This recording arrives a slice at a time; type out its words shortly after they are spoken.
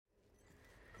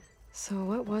So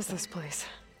what was this place?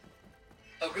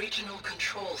 A regional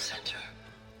control center,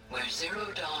 where Zero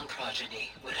Dawn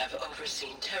progeny would have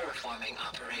overseen terraforming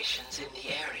operations in the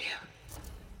area.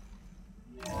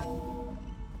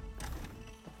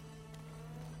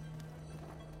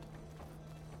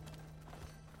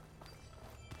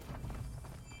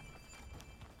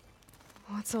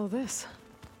 What's all this?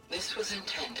 This was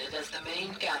intended as the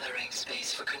main gathering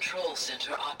space for control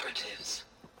center operatives.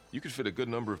 You could fit a good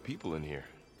number of people in here.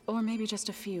 Or maybe just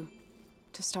a few.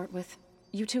 To start with,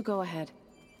 you two go ahead.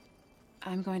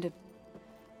 I'm going to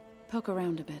poke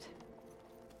around a bit.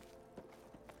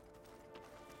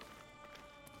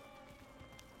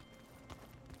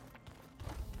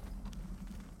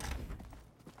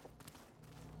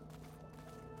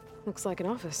 Looks like an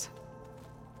office.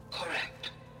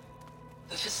 Correct.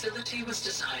 The facility was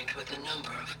designed with a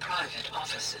number of private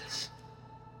offices.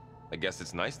 I guess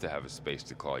it's nice to have a space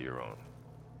to call your own.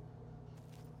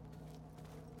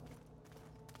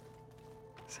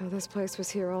 So this place was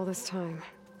here all this time.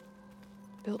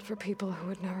 Built for people who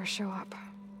would never show up.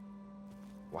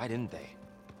 Why didn't they?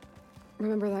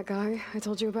 Remember that guy I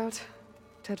told you about?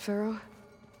 Ted Farrow?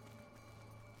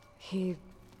 He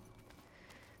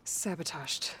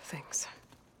sabotaged things.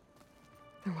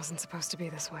 It wasn't supposed to be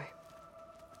this way.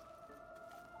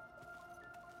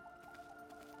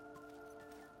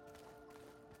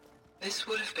 This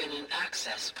would have been an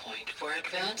access point for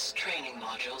advanced training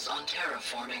modules on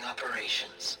terraforming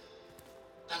operations.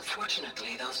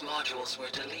 Unfortunately, those modules were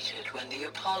deleted when the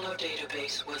Apollo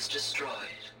database was destroyed.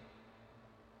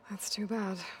 That's too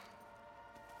bad.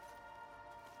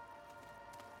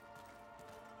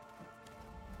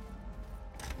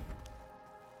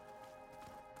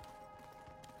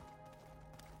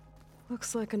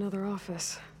 Looks like another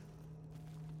office.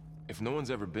 If no one's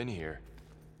ever been here,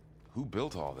 who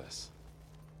built all this?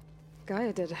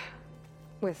 GAIA did.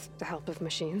 With the help of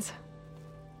machines.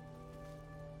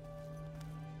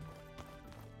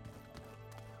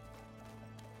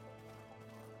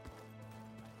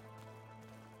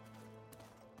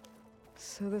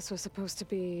 So this was supposed to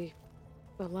be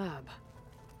a lab.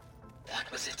 That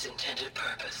was its intended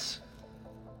purpose.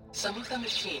 Some of the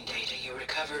machine data you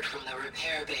recovered from the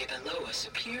repair bay below us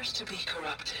appears to be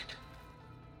corrupted.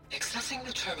 Accessing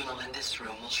the terminal in this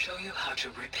room will show you how to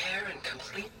repair and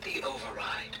complete the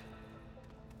override.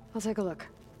 I'll take a look.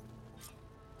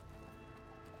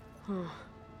 Huh.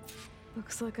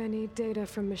 Looks like I need data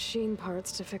from machine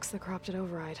parts to fix the corrupted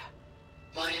override.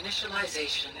 My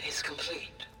initialization is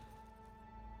complete.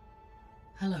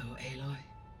 Hello, Aloy.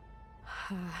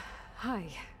 Hi.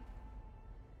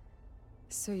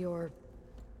 So you're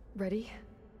ready?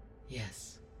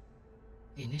 Yes.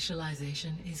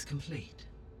 Initialization is complete.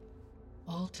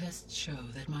 All tests show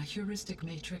that my heuristic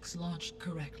matrix launched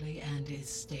correctly and is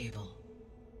stable.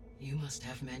 You must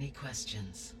have many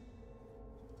questions.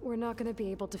 We're not gonna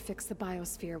be able to fix the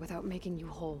biosphere without making you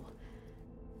whole.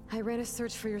 I ran a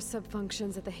search for your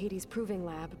subfunctions at the Hades Proving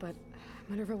Lab, but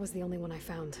Minerva was the only one I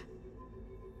found.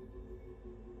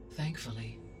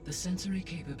 Thankfully, the sensory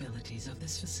capabilities of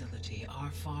this facility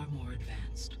are far more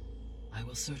advanced. I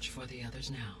will search for the others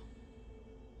now.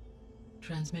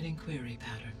 Transmitting query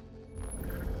pattern.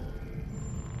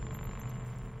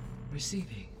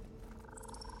 Receiving.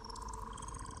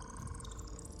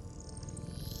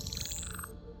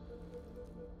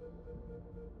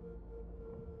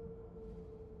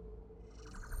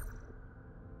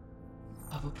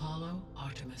 Of Apollo,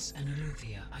 Artemis, and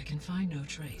Eleuthia, I can find no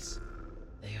trace.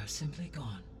 They are simply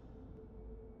gone.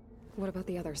 What about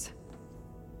the others?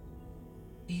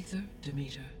 Ether,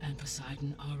 Demeter, and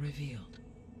Poseidon are revealed.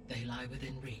 They lie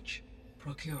within reach.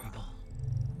 Procurable.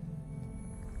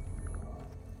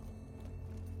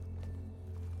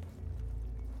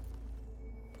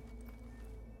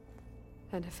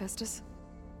 And Hephaestus?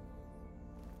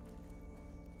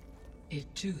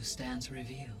 It too stands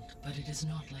revealed, but it is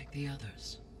not like the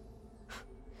others.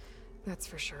 That's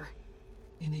for sure.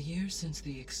 In the years since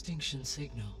the extinction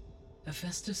signal,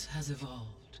 Hephaestus has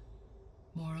evolved.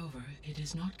 Moreover, it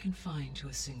is not confined to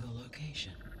a single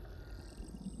location.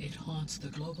 It haunts the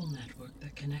global network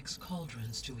that connects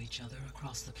cauldrons to each other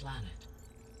across the planet,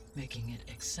 making it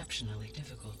exceptionally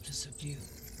difficult to subdue.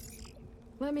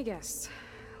 Let me guess.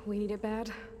 We need it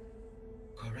bad?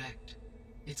 Correct.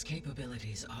 Its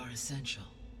capabilities are essential.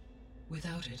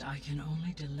 Without it, I can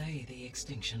only delay the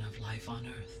extinction of life on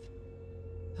Earth.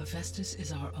 Hephaestus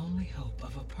is our only hope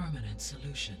of a permanent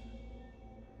solution.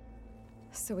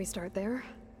 So we start there?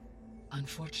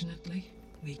 Unfortunately,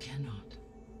 we cannot.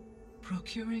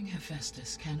 Procuring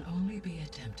Hephaestus can only be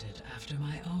attempted after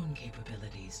my own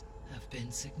capabilities have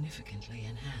been significantly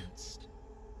enhanced.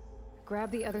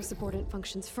 Grab the other subordinate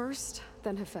functions first,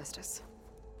 then Hephaestus.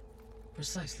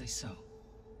 Precisely so.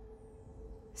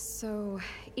 So,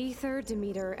 Ether,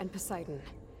 Demeter, and Poseidon.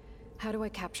 How do I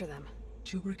capture them?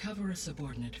 To recover a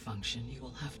subordinate function, you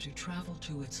will have to travel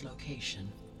to its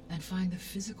location and find the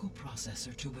physical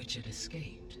processor to which it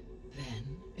escaped.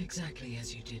 Then, exactly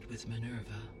as you did with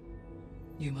Minerva,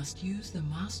 you must use the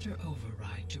master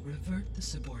override to revert the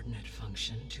subordinate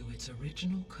function to its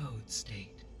original code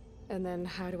state. And then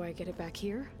how do I get it back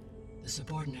here? The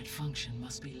subordinate function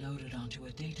must be loaded onto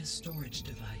a data storage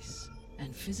device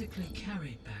and physically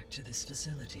carried back to this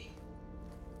facility.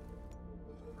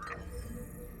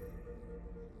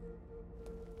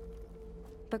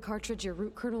 The cartridge your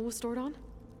root kernel was stored on?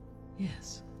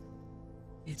 Yes.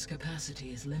 Its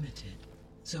capacity is limited,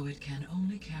 so it can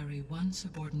only carry one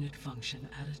subordinate function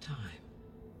at a time.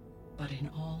 But in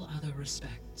all other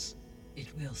respects, it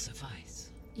will suffice.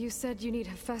 You said you need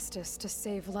Hephaestus to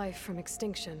save life from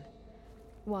extinction.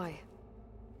 Why?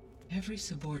 Every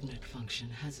subordinate function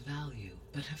has value,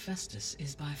 but Hephaestus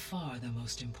is by far the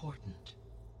most important.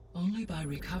 Only by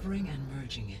recovering and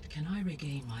merging it can I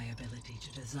regain my ability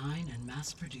to design and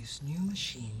mass-produce new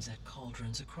machines at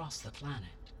cauldrons across the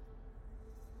planet.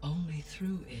 Only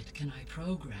through it can I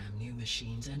program new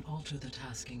machines and alter the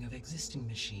tasking of existing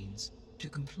machines to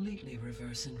completely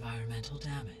reverse environmental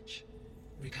damage.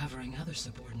 Recovering other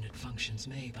subordinate functions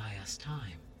may buy us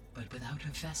time, but without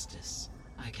Hephaestus,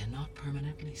 I cannot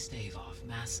permanently stave off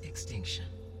mass extinction.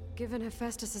 Given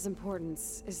Hephaestus's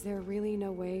importance, is there really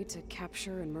no way to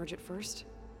capture and merge it first?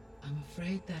 I'm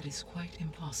afraid that is quite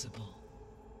impossible.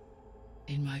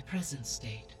 In my present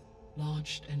state,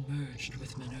 launched and merged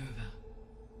with Minerva,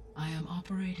 I am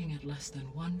operating at less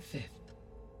than 1/5,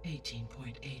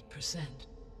 18.8%,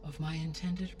 of my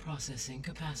intended processing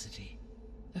capacity.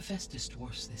 Hephaestus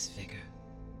dwarfs this figure.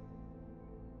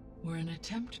 Were an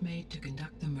attempt made to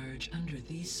conduct the merge under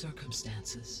these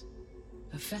circumstances,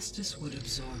 Hephaestus would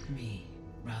absorb me,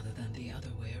 rather than the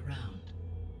other way around.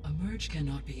 A merge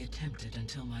cannot be attempted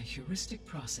until my heuristic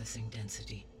processing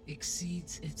density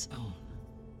exceeds its own.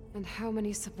 And how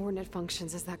many subordinate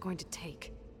functions is that going to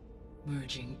take?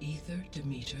 Merging Ether,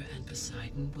 Demeter, and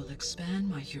Poseidon will expand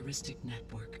my heuristic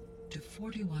network to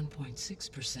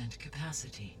 41.6%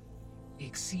 capacity,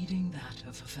 exceeding that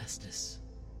of Hephaestus.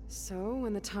 So,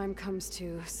 when the time comes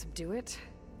to subdue it,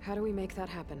 how do we make that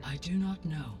happen? I do not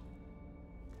know.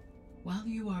 While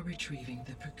you are retrieving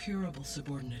the procurable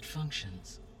subordinate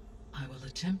functions, I will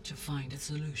attempt to find a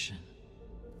solution.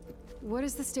 What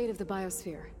is the state of the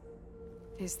biosphere?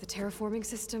 Is the terraforming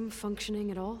system functioning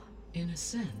at all? In a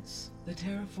sense, the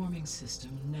terraforming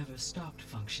system never stopped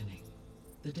functioning.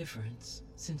 The difference,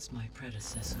 since my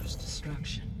predecessor's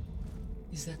destruction,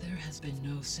 is that there has been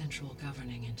no central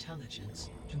governing intelligence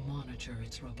to monitor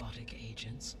its robotic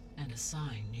agents and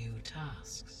assign new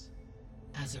tasks.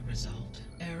 As a result,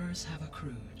 errors have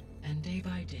accrued, and day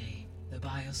by day, the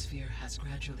biosphere has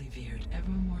gradually veered ever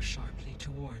more sharply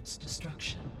towards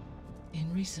destruction.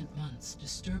 In recent months,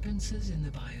 disturbances in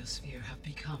the biosphere have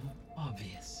become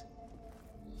obvious.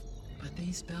 But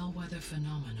these bellwether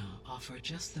phenomena offer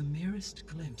just the merest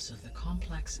glimpse of the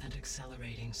complex and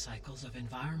accelerating cycles of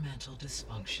environmental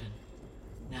dysfunction,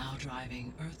 now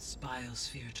driving Earth's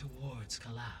biosphere towards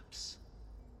collapse.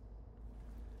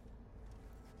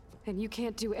 And you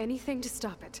can't do anything to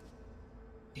stop it?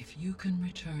 If you can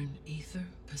return Ether,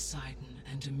 Poseidon,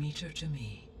 and Demeter to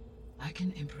me, I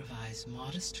can improvise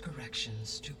modest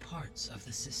corrections to parts of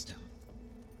the system.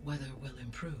 Weather will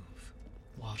improve,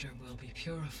 water will be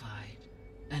purified,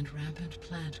 and rampant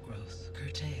plant growth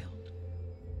curtailed.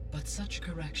 But such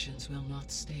corrections will not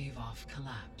stave off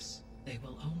collapse. They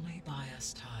will only buy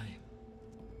us time.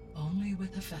 Only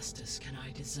with Hephaestus can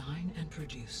I design and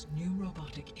produce new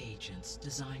robotic agents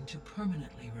designed to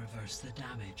permanently reverse the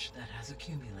damage that has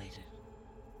accumulated.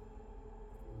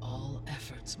 All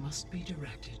efforts must be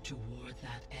directed toward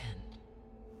that end.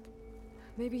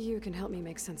 Maybe you can help me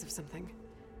make sense of something.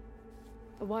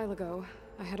 A while ago,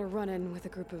 I had a run-in with a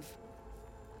group of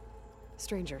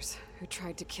strangers who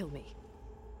tried to kill me.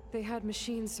 They had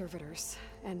machine servitors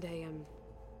and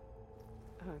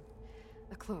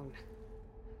a clone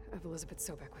of Elizabeth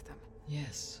Sobek with them.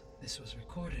 Yes, this was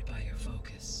recorded by your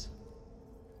focus.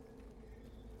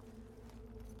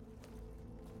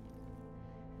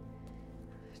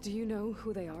 Do you know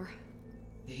who they are?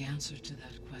 The answer to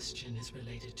that question is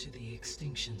related to the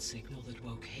extinction signal that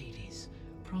woke Hades,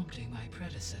 prompting my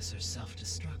predecessor's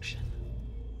self-destruction.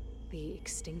 The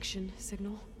extinction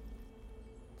signal?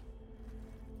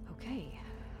 Okay,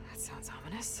 that sounds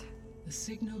ominous. The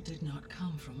signal did not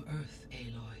come from Earth,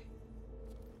 Aloy.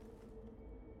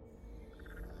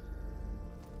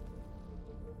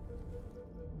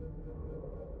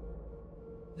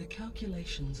 The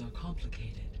calculations are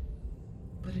complicated,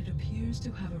 but it appears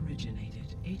to have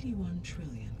originated 81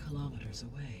 trillion kilometers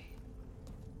away.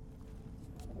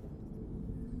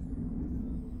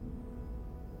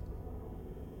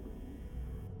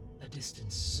 A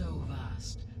distance so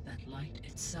vast that light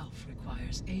itself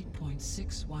requires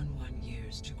 8.611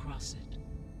 years to cross it.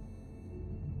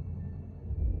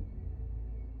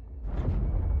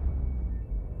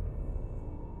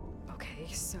 Okay,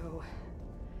 so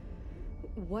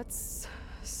what's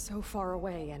so far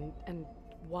away, and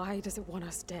why does it want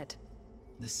us dead?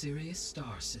 The Sirius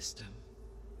star system.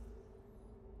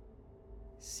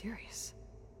 Sirius?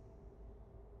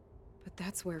 But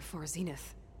that's where Far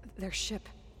Zenith, their ship.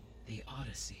 The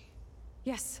Odyssey.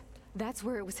 Yes, that's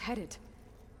where it was headed.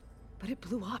 But it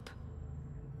blew up.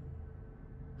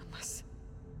 Unless...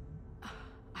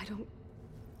 I don't...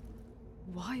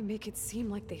 Why make it seem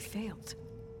like they failed?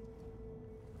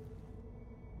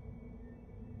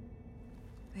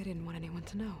 They didn't want anyone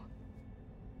to know.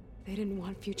 They didn't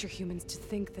want future humans to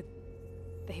think that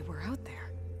they were out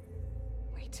there.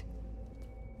 Wait.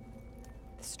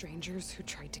 The strangers who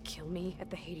tried to kill me at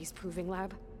the Hades Proving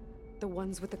Lab? The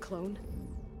ones with the clone?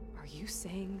 Are you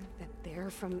saying that they're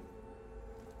from...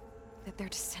 that they're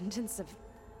descendants of...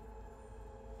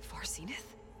 Far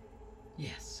Zenith?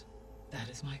 Yes, that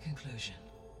is my conclusion.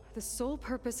 The sole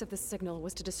purpose of the signal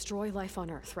was to destroy life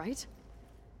on Earth, right?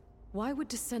 Why would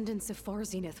descendants of Far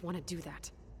Zenith want to do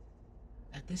that?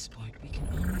 At this point, we can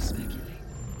only speculate.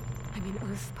 I mean,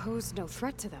 Earth posed no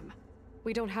threat to them.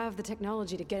 We don't have the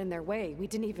technology to get in their way. We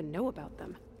didn't even know about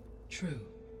them. True.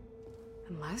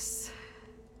 Unless...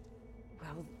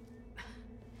 well...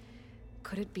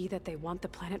 could it be that they want the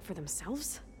planet for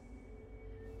themselves?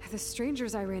 The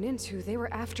strangers I ran into, they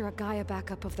were after a Gaia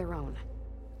backup of their own.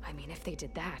 I mean, if they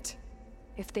did that...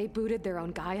 if they booted their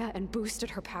own Gaia and boosted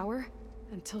her power...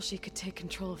 until she could take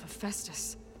control of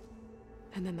Hephaestus.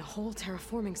 And then the whole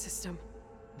terraforming system.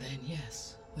 Then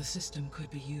yes, the system could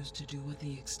be used to do what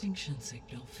the extinction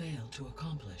signal failed to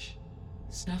accomplish.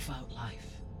 Snuff out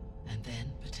life, and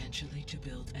then potentially to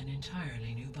build an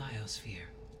entirely new biosphere,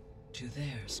 to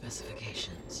their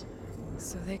specifications.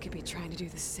 So they could be trying to do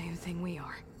the same thing we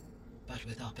are. But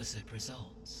with opposite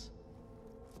results.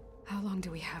 How long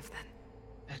do we have then?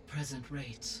 At present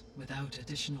rates, without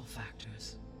additional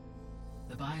factors,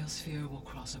 the biosphere will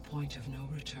cross a point of no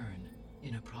return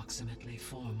in approximately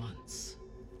 4 months.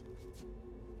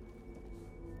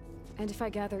 And if I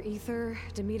gather Ether,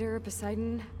 Demeter,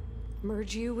 Poseidon,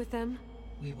 merge you with them?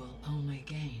 We will only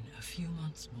gain a few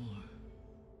months more.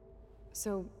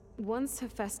 So, once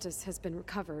Hephaestus has been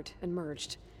recovered and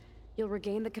merged, you'll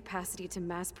regain the capacity to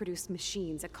mass-produce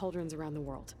machines at cauldrons around the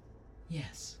world.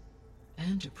 Yes,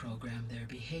 and to program their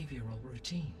behavioral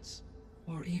routines,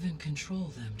 or even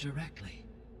control them directly.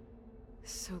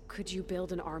 So could you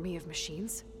build an army of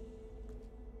machines?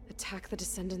 Attack the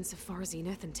descendants of Far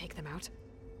Zenith and take them out?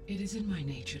 It is in my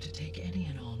nature to take any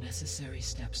and all necessary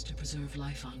steps to preserve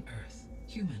life on Earth,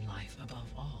 human life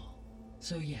above all.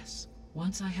 So yes,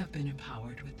 once I have been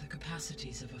empowered with the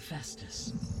capacities of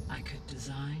Hephaestus, I could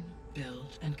design,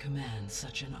 build, and command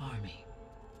such an army.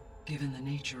 Given the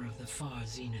nature of the Far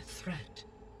Zenith threat,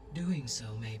 doing so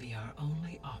may be our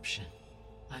only option.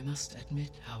 I must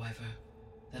admit, however,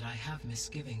 that I have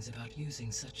misgivings about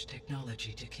using such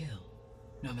technology to kill,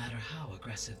 no matter how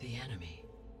aggressive the enemy.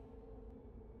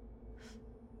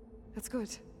 That's good.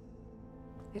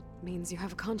 It means you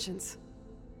have a conscience.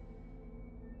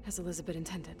 As Elizabeth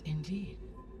intended. Indeed.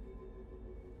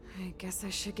 I guess I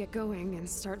should get going and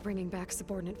start bringing back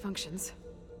subordinate functions.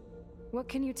 What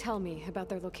can you tell me about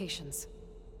their locations?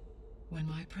 When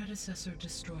my predecessor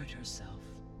destroyed herself,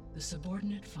 the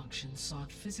subordinate functions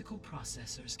sought physical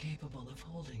processors capable of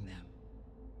holding them.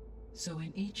 So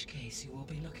in each case you will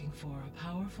be looking for a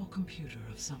powerful computer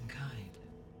of some kind.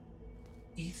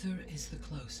 Ether is the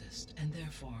closest, and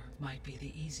therefore might be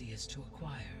the easiest to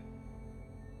acquire.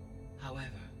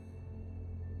 However,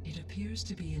 it appears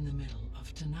to be in the middle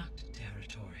of Tenakth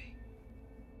territory.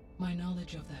 My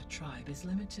knowledge of that tribe is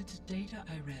limited to data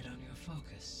I read on your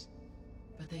focus,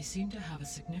 but they seem to have a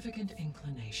significant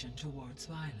inclination towards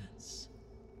violence.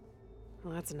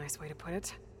 Well, that's a nice way to put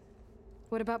it.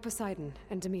 What about Poseidon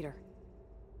and Demeter?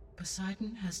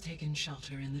 Poseidon has taken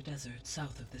shelter in the desert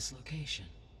south of this location.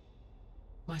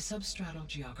 My substratal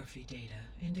geography data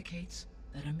indicates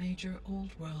that a major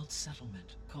old-world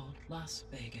settlement called Las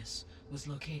Vegas was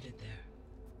located there.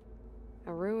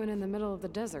 A ruin in the middle of the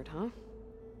desert, huh?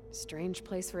 Strange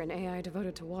place for an AI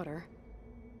devoted to water.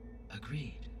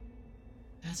 Agreed.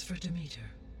 As for Demeter,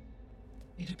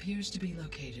 it appears to be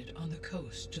located on the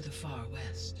coast to the far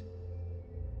west.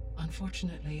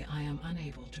 Unfortunately, I am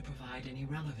unable to provide any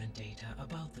relevant data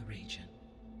about the region.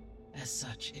 As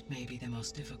such, it may be the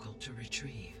most difficult to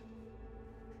retrieve.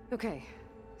 Okay,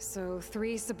 so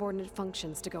 3 subordinate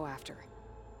functions to go after.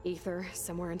 Ether,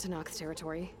 somewhere in Tenakth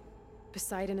territory.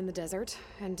 Poseidon in the desert,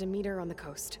 and Demeter on the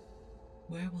coast.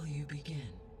 Where will you begin?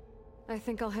 I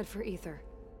think I'll head for Ether.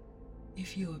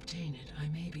 If you obtain it, I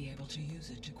may be able to use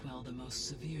it to quell the most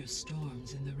severe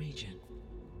storms in the region.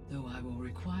 Though I will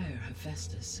require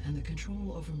Hephaestus and the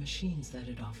control over machines that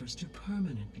it offers to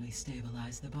permanently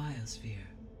stabilize the biosphere.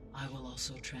 I will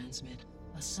also transmit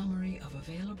a summary of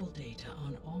available data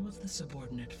on all of the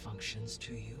subordinate functions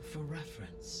to you for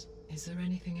reference. Is there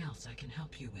anything else I can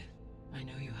help you with? I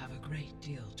know you have a great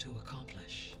deal to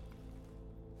accomplish.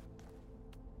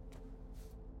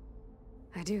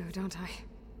 I do, don't I?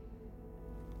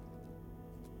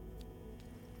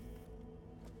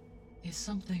 Is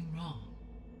something wrong?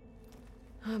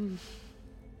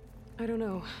 I don't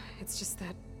know. It's just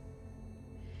that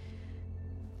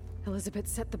Elizabeth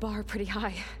set the bar pretty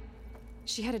high.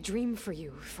 She had a dream for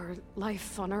you, for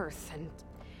life on Earth, and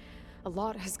a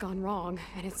lot has gone wrong,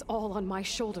 and it's all on my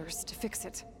shoulders to fix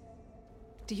it.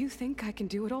 Do you think I can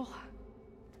do it all?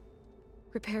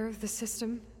 Repair the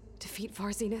system, defeat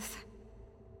Varzenith,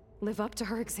 live up to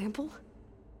her example?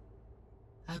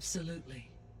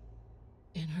 Absolutely.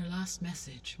 In her last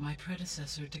message, my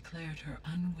predecessor declared her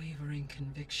unwavering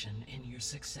conviction in your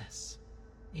success.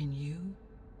 In you,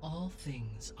 all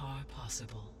things are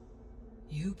possible.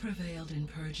 You prevailed in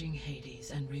purging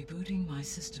Hades and rebooting my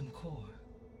system core.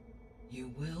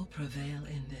 You will prevail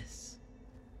in this.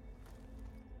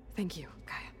 Thank you,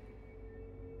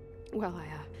 Gaia. Well,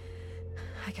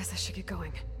 I guess I should get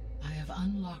going. I have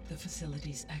unlocked the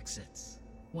facility's exits.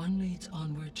 One leads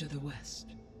onward to the west.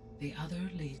 The other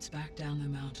leads back down the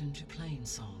mountain to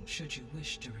Plainsong, should you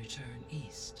wish to return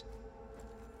east.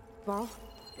 Varl?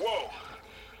 Whoa!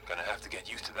 Gonna have to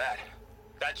get used to that.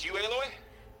 That's you,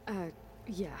 Aloy?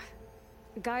 Yeah.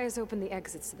 Gaia's opened the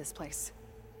exits to this place.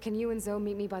 Can you and Zoe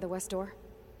meet me by the west door?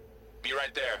 Be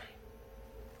right there.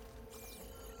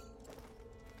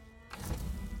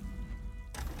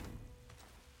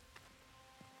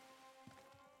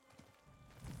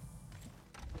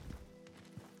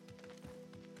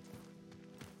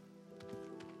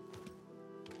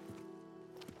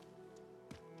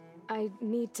 I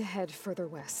need to head further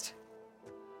west.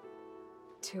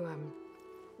 To,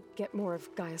 get more of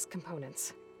Gaia's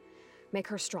components. Make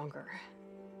her stronger.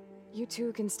 You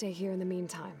two can stay here in the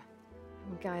meantime.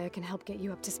 Gaia can help get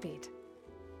you up to speed.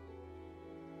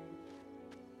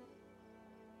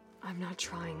 I'm not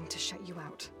trying to shut you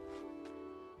out.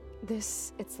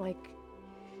 It's like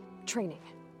training.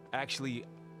 Actually,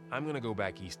 I'm gonna go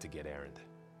back east to get Erend.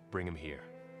 Bring him here.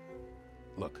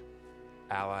 Look,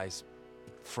 allies,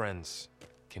 friends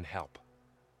can help.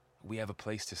 We have a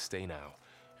place to stay now.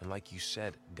 And like you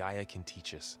said, Gaia can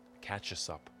teach us, catch us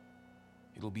up.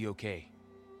 It'll be okay.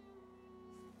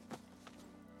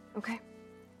 Okay.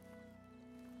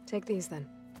 Take these then.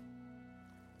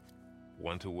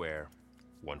 One to wear,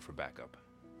 one for backup.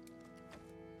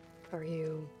 Are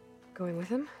you going with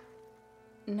him?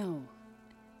 No.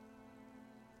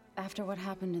 After what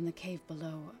happened in the cave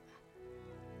below,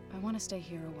 I want to stay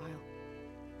here a while.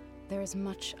 There is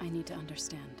much I need to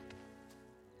understand.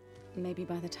 Maybe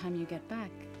by the time you get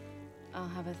back, I'll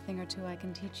have a thing or two I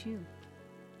can teach you.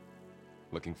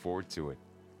 Looking forward to it.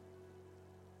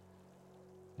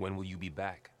 When will you be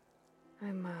back?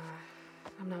 I'm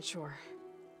not sure.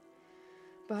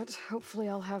 But hopefully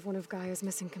I'll have one of Gaia's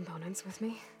missing components with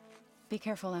me. Be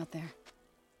careful out there.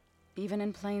 Even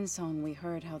in Plainsong, we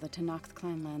heard how the Tenakth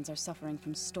clanlands are suffering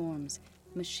from storms,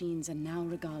 machines, and now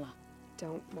Regala.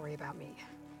 Don't worry about me.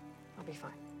 I'll be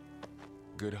fine.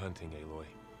 Good hunting, Aloy.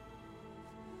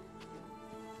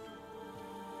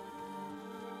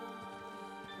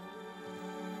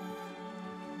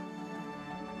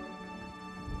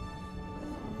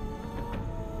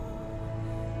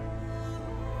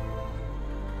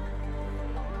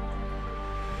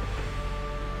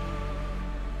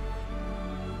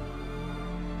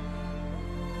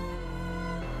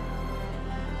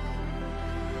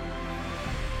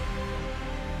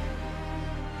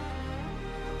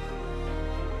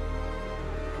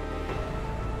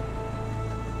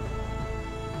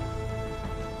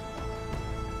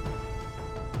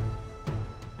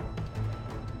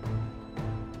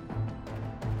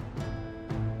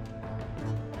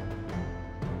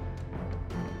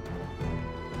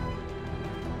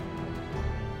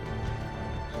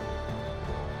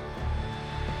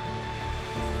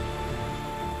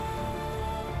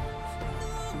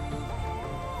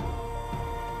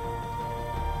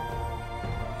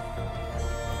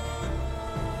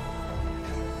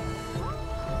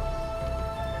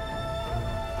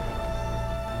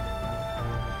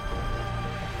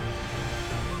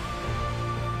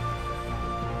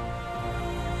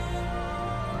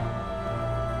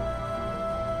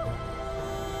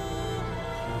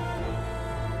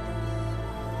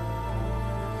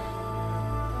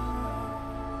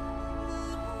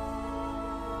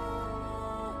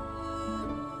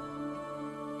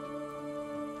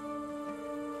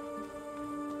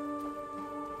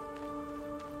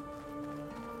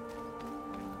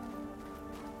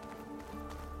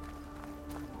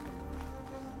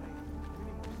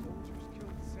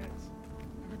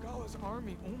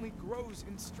 army only grows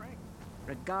in strength.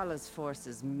 Regala's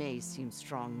forces may seem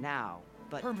strong now,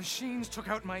 but Her machines took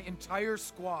out my entire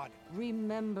squad.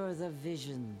 remember the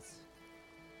visions.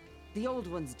 The old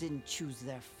ones didn't choose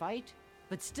their fight,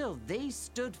 but still they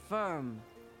stood firm.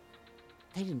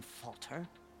 They didn't falter.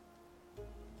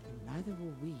 And neither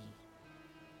will we.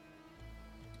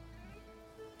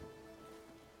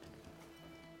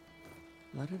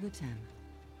 Blood of the Ten.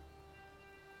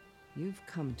 You've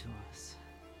come to us.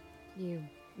 You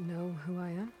know who I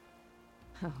am?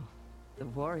 Oh, the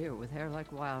warrior with hair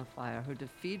like wildfire who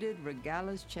defeated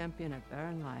Regala's champion at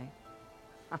Barren Light.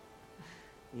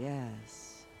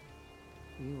 Yes,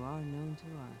 you are known to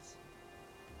us.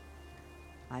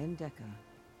 I am Dekka,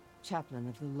 chaplain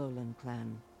of the Lowland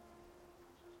clan.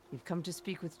 You've come to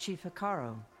speak with Chief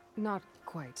Hikaru. Not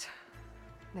quite.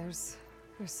 There's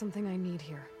something I need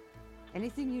here.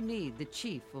 Anything you need, the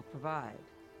chief will provide.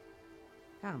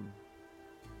 Come.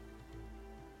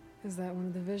 Is that one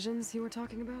of the visions you were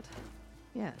talking about?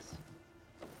 Yes.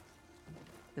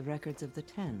 The records of the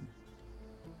Ten.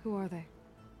 Who are they?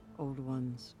 Old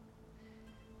ones.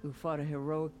 Who fought a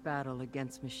heroic battle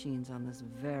against machines on this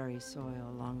very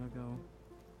soil long ago.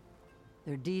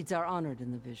 Their deeds are honored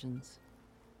in the visions.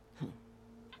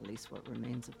 At least what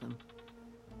remains of them.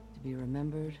 To be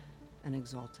remembered and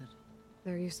exalted.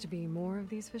 There used to be more of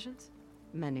these visions?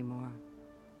 Many more.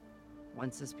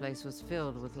 Once this place was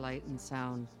filled with light and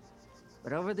sound.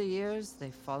 But over the years,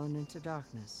 they've fallen into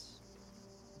darkness.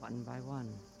 One by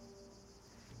one.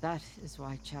 That is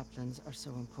why chaplains are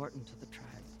so important to the tribe.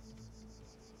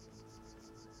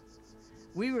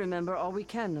 We remember all we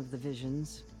can of the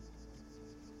visions.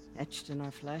 Etched in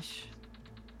our flesh.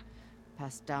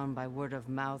 Passed down by word of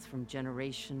mouth from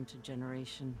generation to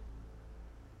generation.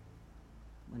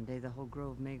 One day the whole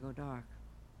grove may go dark.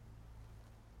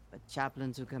 But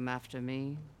chaplains who come after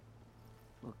me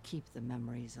will keep the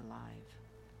memories alive.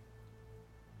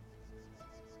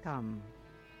 Come.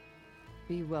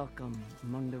 Be welcome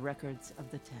among the records of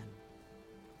the Ten.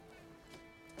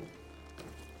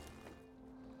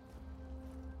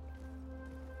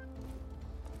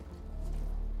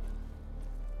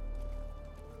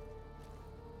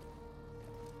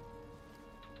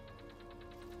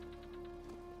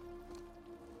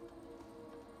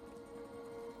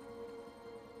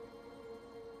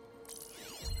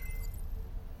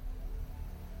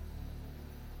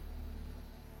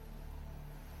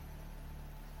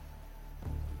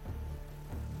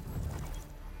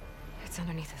 It's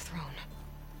underneath the throne.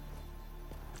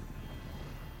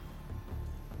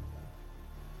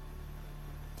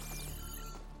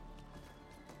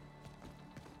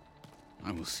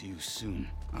 I will see you soon,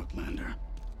 Outlander.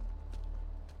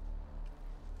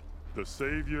 The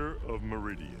savior of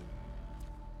Meridian.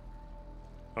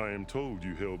 I am told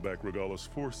you held back Regala's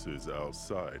forces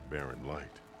outside Barren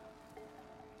Light.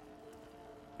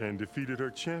 And defeated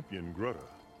her champion, Grutta,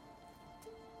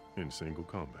 in single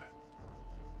combat.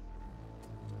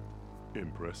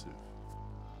 Impressive.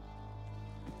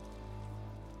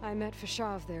 I met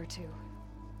Fashav there too.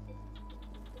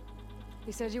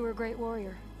 He said you were a great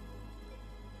warrior.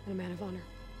 And a man of honor.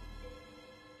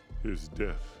 His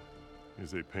death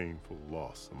is a painful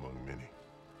loss among many.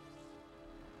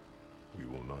 We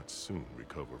will not soon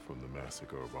recover from the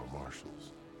massacre of our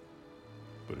marshals.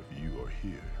 But if you are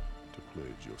here to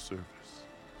pledge your service,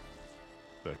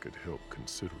 that could help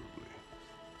considerably.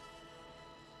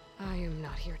 I am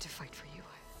not here to fight for you.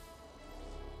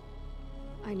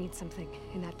 I need something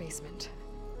in that basement.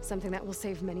 Something that will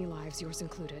save many lives, yours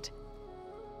included.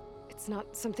 It's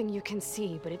not something you can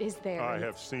see, but it is there. I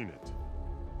have seen it.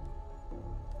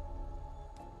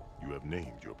 You have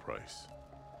named your price.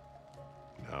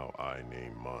 Now I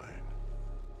name mine.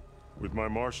 With my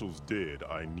marshals dead,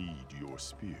 I need your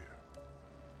spear.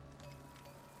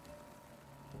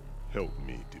 Help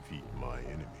me defeat my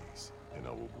enemies, and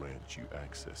I will grant you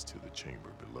access to the chamber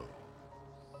below.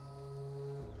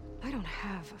 I don't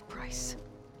have a price.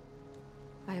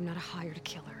 I am not a hired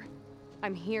killer.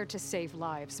 I'm here to save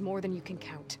lives, more than you can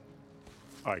count.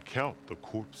 I count the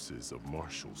corpses of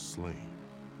marshals slain.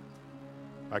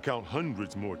 I count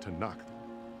hundreds more Tenakth,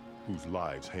 whose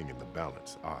lives hang in the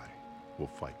balance. I will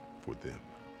fight for them.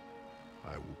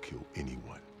 I will kill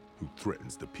anyone who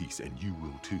threatens the peace, and you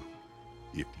will too,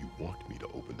 if you want me to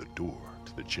open the door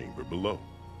to the chamber below.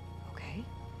 Okay.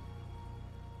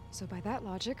 So by that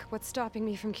logic, what's stopping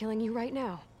me from killing you right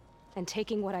now? And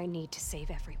taking what I need to save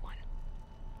everyone?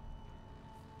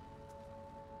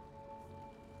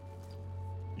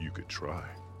 You could try.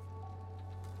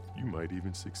 You might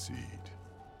even succeed.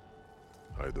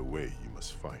 Either way, you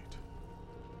must fight.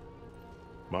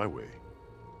 My way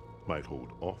might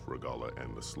hold off Regalla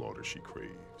and the slaughter she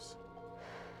craves.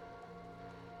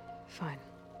 Fine.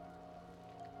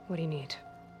 What do you need?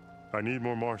 I need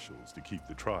more marshals to keep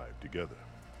the tribe together.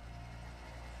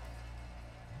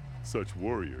 Such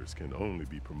warriors can only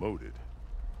be promoted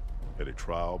at a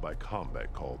trial by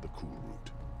combat called the Cool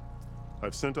Route.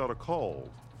 I've sent out a call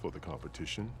for the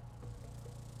competition,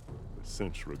 but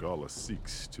since Regalla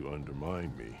seeks to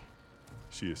undermine me,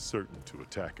 she is certain to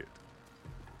attack it.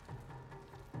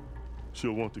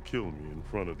 She'll want to kill me in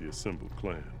front of the assembled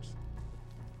clans.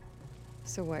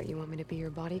 So what, you want me to be your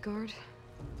bodyguard?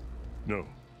 No,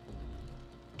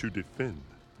 to defend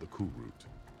the Cool Route.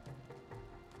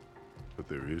 But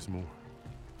there is more.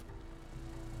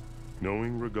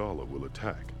 Knowing Regalla will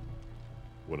attack,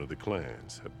 one of the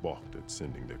clans had balked at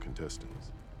sending their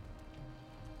contestants.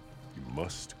 You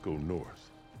must go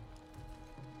north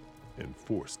and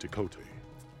force Tenakth,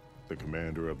 the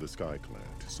commander of the Sky Clan,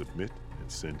 to submit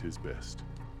and send his best.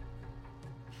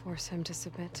 Force him to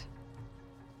submit?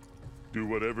 Do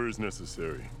whatever is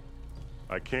necessary.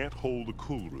 I can't hold the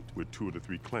Cool Route with 2 of the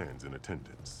 3 clans in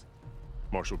attendance.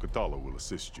 Marshal Cathala will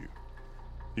assist you.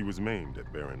 He was maimed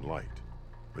at Barren Light,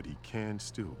 but he can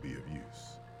still be of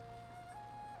use.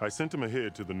 I sent him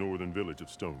ahead to the northern village of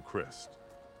Stone Crest.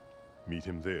 Meet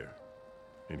him there,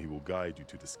 and he will guide you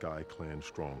to the Sky Clan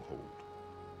stronghold.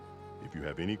 If you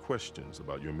have any questions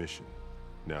about your mission,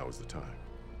 now is the time.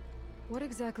 What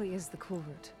exactly is the Cool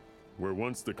Route? Where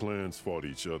once the clans fought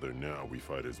each other, now we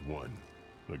fight as one,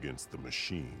 against the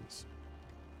machines.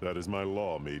 That is my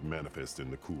law made manifest in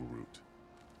the Cool Route.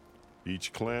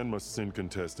 Each clan must send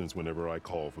contestants whenever I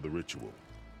call for the ritual.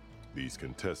 These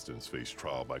contestants face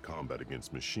trial by combat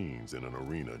against machines in an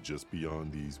arena just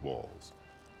beyond these walls.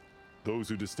 Those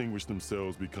who distinguish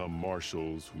themselves become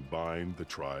marshals who bind the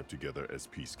tribe together as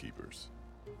peacekeepers.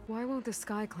 Why won't the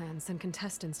Sky Clan send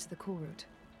contestants to the Cool Route?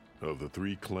 Of the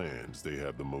 3 clans, they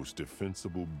have the most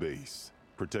defensible base,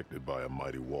 protected by a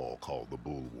mighty wall called the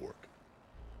Bulwark.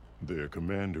 Their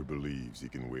commander believes he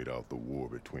can wait out the war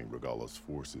between Regalla's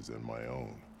forces and my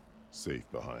own, safe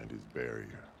behind his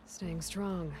barrier. Staying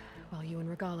strong, while you and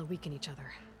Regalla weaken each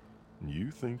other.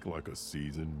 You think like a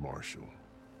seasoned marshal.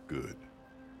 Good.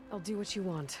 I'll do what you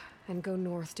want, and go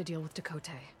north to deal with Tenakth.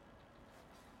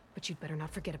 But you'd better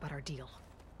not forget about our deal.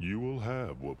 You will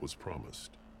have what was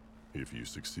promised, if you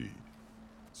succeed.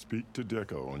 Speak to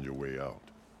Deco on your way out.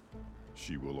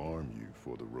 She will arm you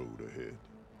for the road ahead.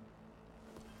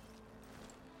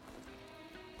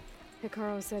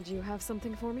 Hikaru said you have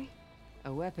something for me?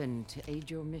 A weapon to aid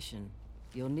your mission.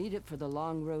 You'll need it for the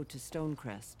long road to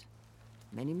Stonecrest.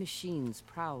 Many machines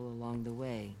prowl along the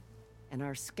way, and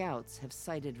our scouts have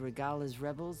sighted Regalla's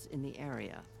rebels in the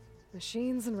area.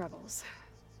 Machines and rebels.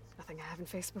 Nothing I haven't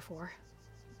faced before.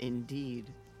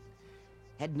 Indeed.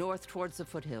 Head north towards the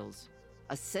foothills.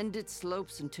 Ascend its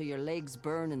slopes until your legs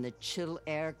burn and the chill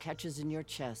air catches in your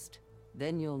chest.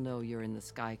 Then you'll know you're in the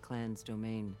Sky Clan's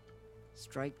domain.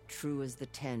 Strike true as the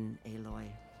 10, Aloy.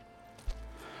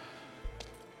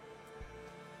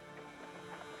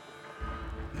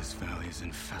 This valley is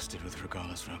infested with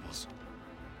Regalla's rebels.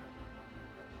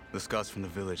 The scouts from the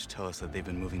village tell us that they've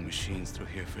been moving machines through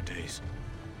here for days.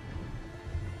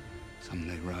 Some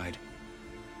they ride,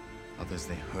 others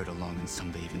they herd along, and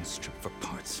some they even strip for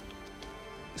parts.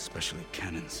 Especially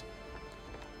cannons.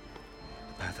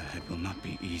 The path ahead will not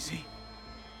be easy.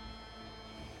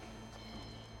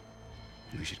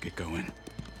 We should get going.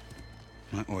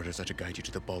 My orders are to guide you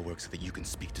to the bulwark so that you can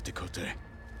speak to Tenakth.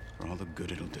 For all the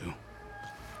good it'll do.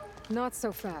 Not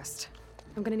so fast.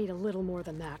 I'm gonna need a little more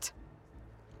than that.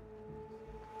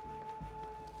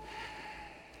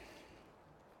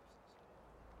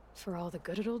 For all the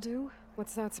good it'll do?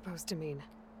 What's that supposed to mean?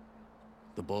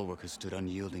 The bulwark has stood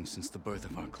unyielding since the birth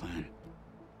of our clan.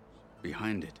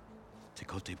 Behind it,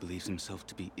 Tenakth believes himself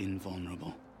to be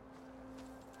invulnerable.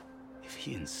 If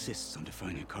he insists on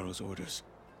defying Hikaru's orders,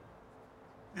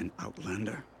 an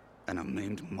outlander and a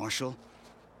maimed marshal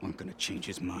aren't gonna change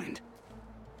his mind.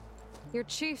 Your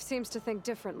chief seems to think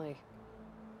differently.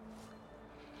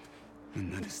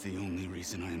 And that is the only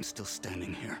reason I am still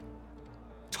standing here,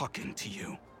 talking to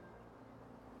you.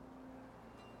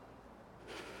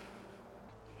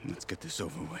 Let's get this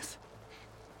over with.